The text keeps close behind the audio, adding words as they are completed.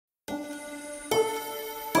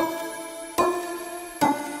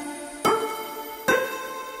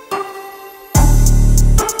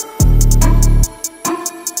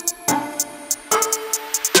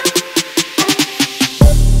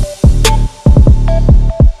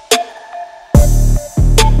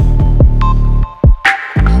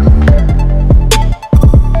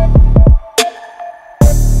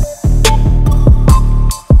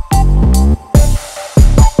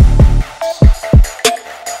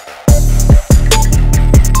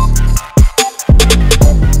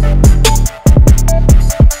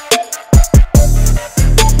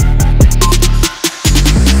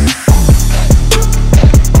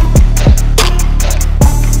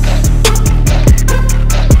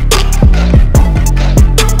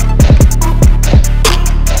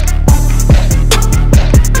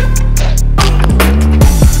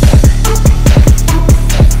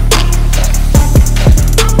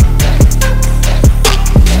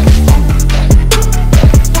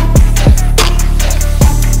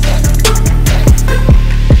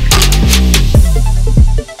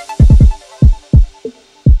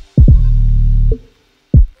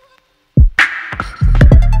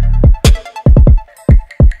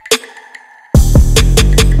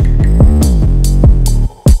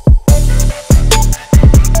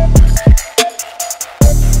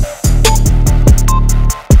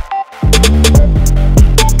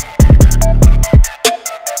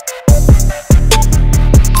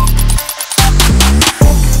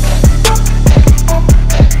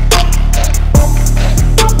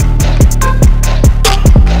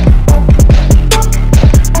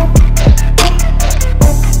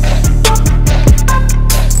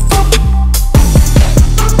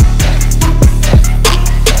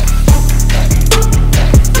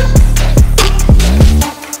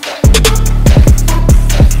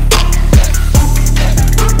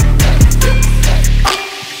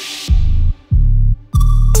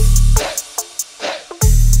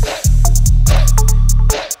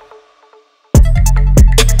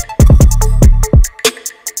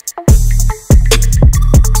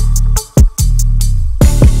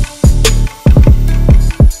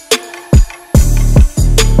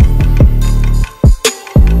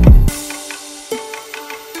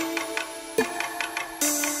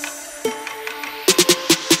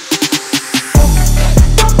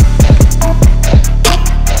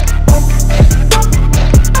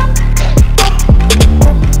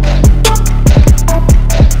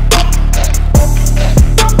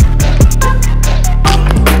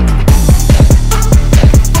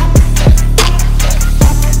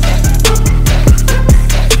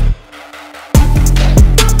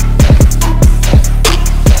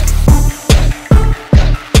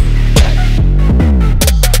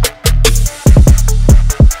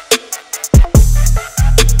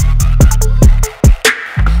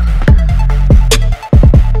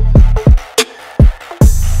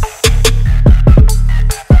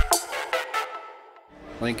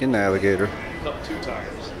Lincoln Navigator. Up 2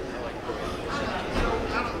 tires.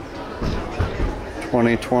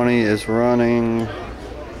 2020 is running.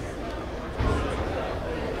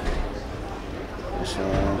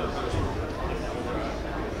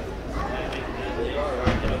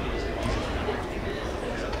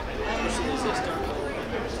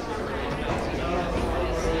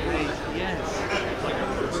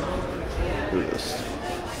 Do this.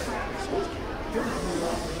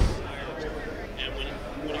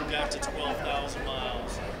 And when it got to 12,000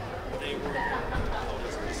 miles, they were.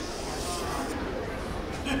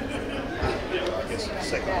 Yeah, I guess the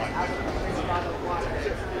second line.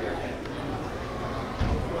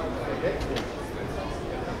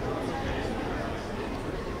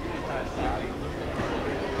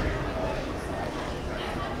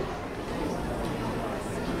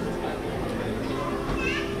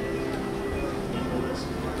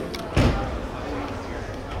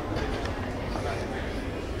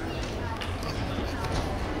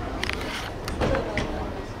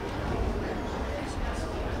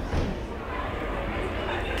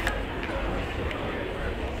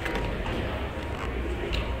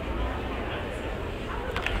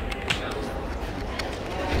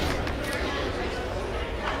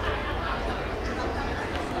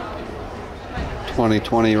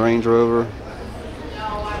 2020 Range Rover.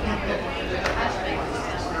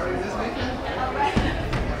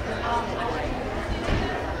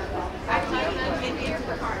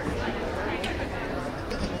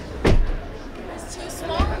 It's too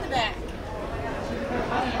small in the back.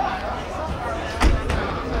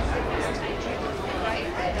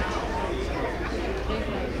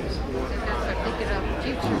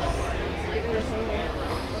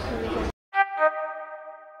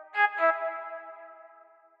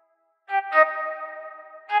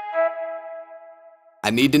 I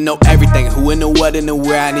need to know everything, who and the what and the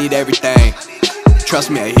where, I need everything. Trust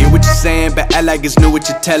me, I hear what you're saying, but act like it's new what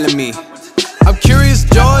you're telling me. I'm curious,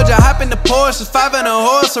 George, I hop in the Porsche, 5 and a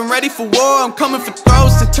horse, I'm ready for war, I'm coming for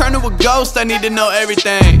throats, to turn to a ghost, I need to know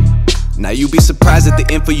everything. Now you be surprised at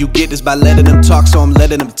the info you get is by letting them talk, so I'm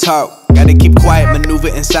letting them talk. Gotta keep quiet, maneuver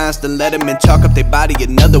in silence to let them in, chalk up their body,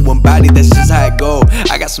 another one body, that's just how it go.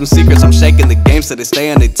 I got some secrets, I'm shaking the game so they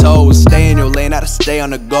stay on their toes. Stay in your lane, how to stay on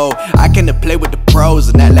the go. I can play with the pros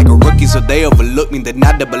and act like a rookie so they overlook me. They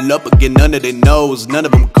not double up or get none of their nose. None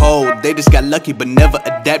of them cold, they just got lucky but never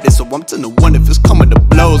adapted. So I'm to the one if it's coming to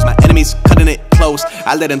blows. My enemies cutting it close,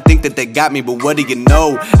 I let them think that they got me, but what do you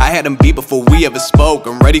know? I had them beat before we ever spoke,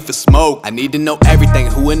 I'm ready for smoke. I need to know everything,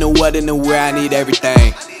 who and the what and the where, I need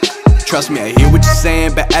everything. Trust me, I hear what you're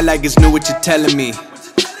saying, but act like it's new what you're telling me.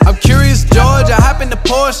 I'm curious, George, I hop in the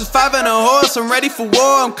Porsche, 5 and a horse, I'm ready for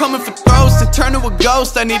war, I'm coming for throats, to turn to a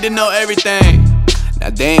ghost, I need to know everything. Now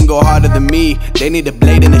they ain't go harder than me, they need a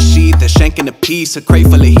blade in a sheath, a shank in a piece, a crate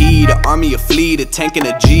full of heat, an army, a fleet, a tank in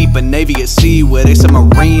a jeep, a navy at sea, with ace a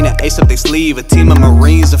marine, an ace up their sleeve, a team of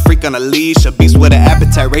marines, a freak on a leash, a beast with an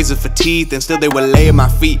appetite, razor for teeth, and still they will lay at my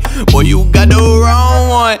feet. Boy, you got the wrong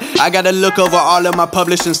one. I gotta look over all of my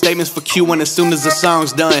publishing statements for Q1 as soon as the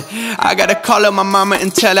song's done. I gotta call up my mama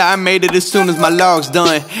and tell her I made it as soon as my log's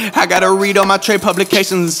done. I gotta read all my trade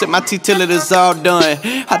publications and sip my tea till it is all done.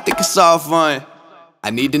 I think it's all fun. I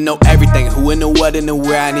need to know everything, who and the what and the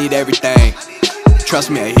where, I need everything. Trust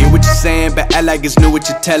me, I hear what you're saying, but act like it's new what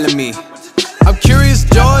you're telling me. I'm curious,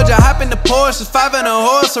 George, I hop in the Porsche, 5 and a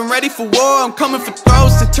horse, I'm ready for war, I'm coming for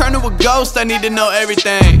throats, to turn to a ghost, I need to know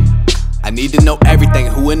everything. I need to know everything,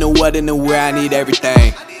 who and the what and the where, I need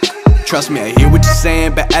everything. Trust me, I hear what you're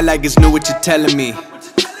saying, but act like it's new what you're telling me.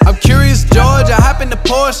 I'm curious, George, I hop in the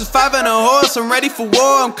Porsche, 5 and a horse, I'm ready for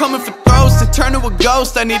war, I'm coming for throats, to turn to a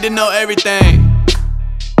ghost, I need to know everything.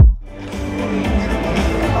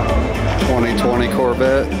 2020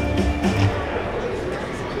 Corvette.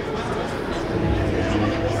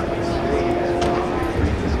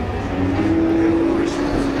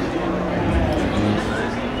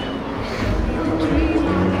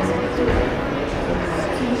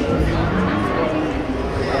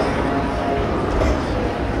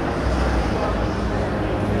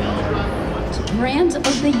 Brand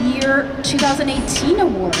of the Year 2018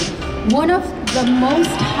 award, one of the most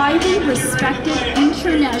highly respected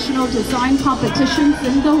international design competitions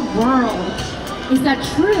in the world. Is that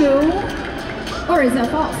true or is that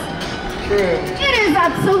false? True. It is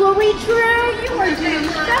absolutely true. You are doing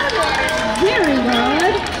fabulous. Very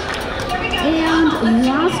good. And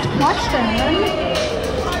last question.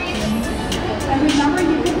 And remember,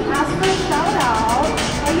 you can ask for a shout out.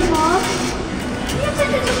 Are you Mom? You have to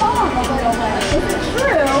hit your mom a little bit. Is it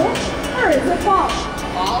true or is it false?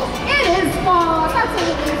 False? It is false.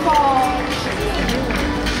 Absolutely false.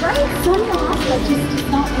 Right? Some loss that just does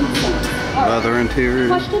not Leather interior.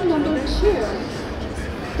 Question number 2.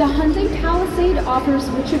 The Hyundai Palisade offers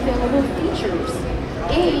which available features?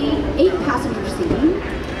 A, 8-passenger seating.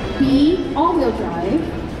 B, all-wheel drive.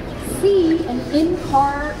 C, an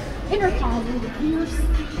in-car intercom with rear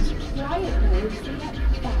seat quiet mode.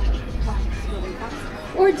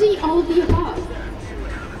 Or D, all of the above.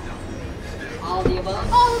 All the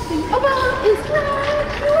above? All of the above is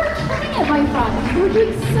correct. You're killing it, my friend. You're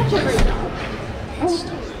doing such a great job.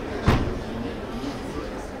 Oh.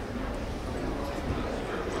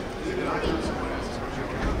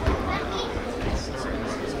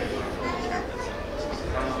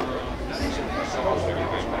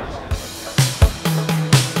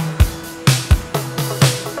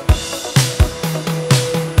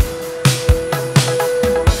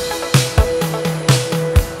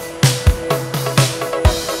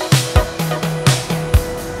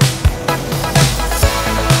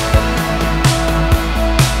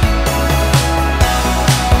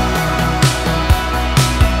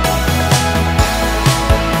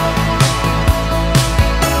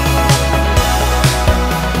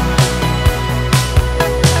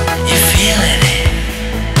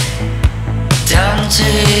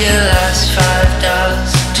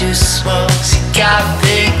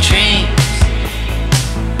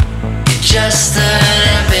 Just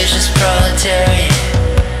an ambitious proletariat,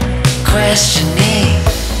 questioning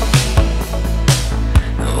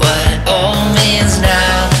what it all means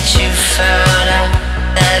now that you found out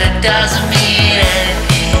that it doesn't